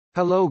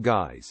Hello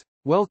guys.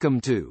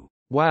 Welcome to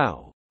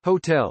Wow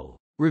Hotel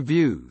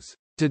Reviews.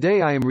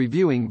 Today I am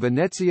reviewing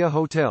Venezia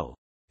Hotel.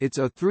 It's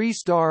a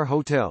 3-star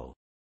hotel.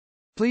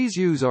 Please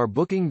use our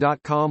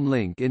booking.com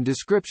link in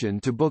description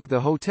to book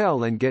the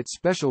hotel and get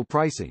special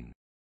pricing.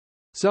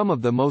 Some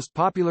of the most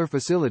popular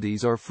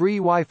facilities are free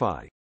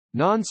Wi-Fi,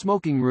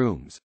 non-smoking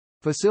rooms,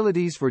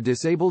 facilities for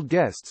disabled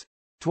guests,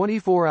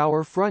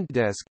 24-hour front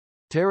desk,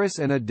 terrace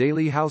and a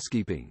daily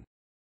housekeeping.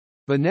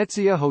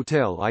 Venezia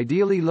Hotel,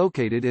 ideally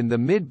located in the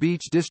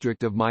mid-beach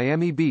district of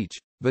Miami Beach.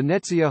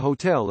 Venezia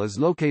Hotel is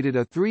located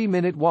a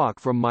 3-minute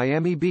walk from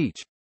Miami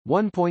Beach,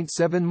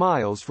 1.7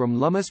 miles from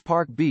Lummus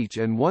Park Beach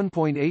and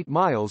 1.8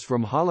 miles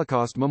from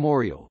Holocaust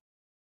Memorial.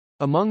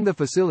 Among the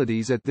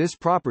facilities at this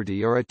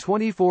property are a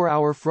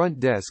 24-hour front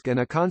desk and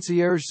a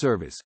concierge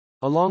service,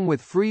 along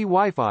with free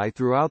Wi-Fi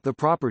throughout the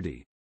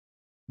property.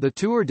 The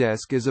tour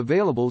desk is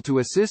available to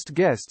assist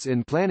guests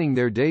in planning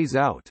their days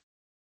out.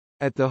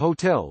 At the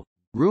hotel,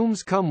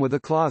 rooms come with a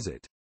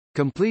closet,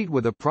 complete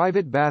with a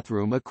private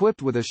bathroom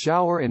equipped with a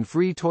shower and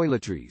free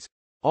toiletries.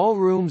 All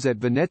rooms at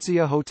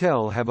Venezia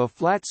Hotel have a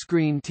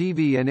flat-screen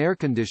TV and air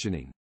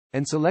conditioning,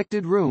 and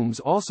selected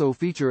rooms also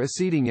feature a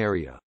seating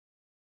area.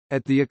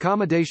 At the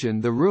accommodation,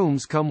 the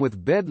rooms come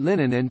with bed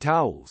linen and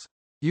towels.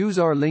 Use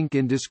our link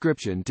in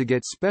description to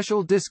get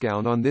special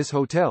discount on this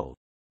hotel.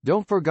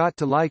 Don't forget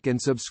to like and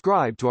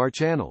subscribe to our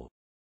channel.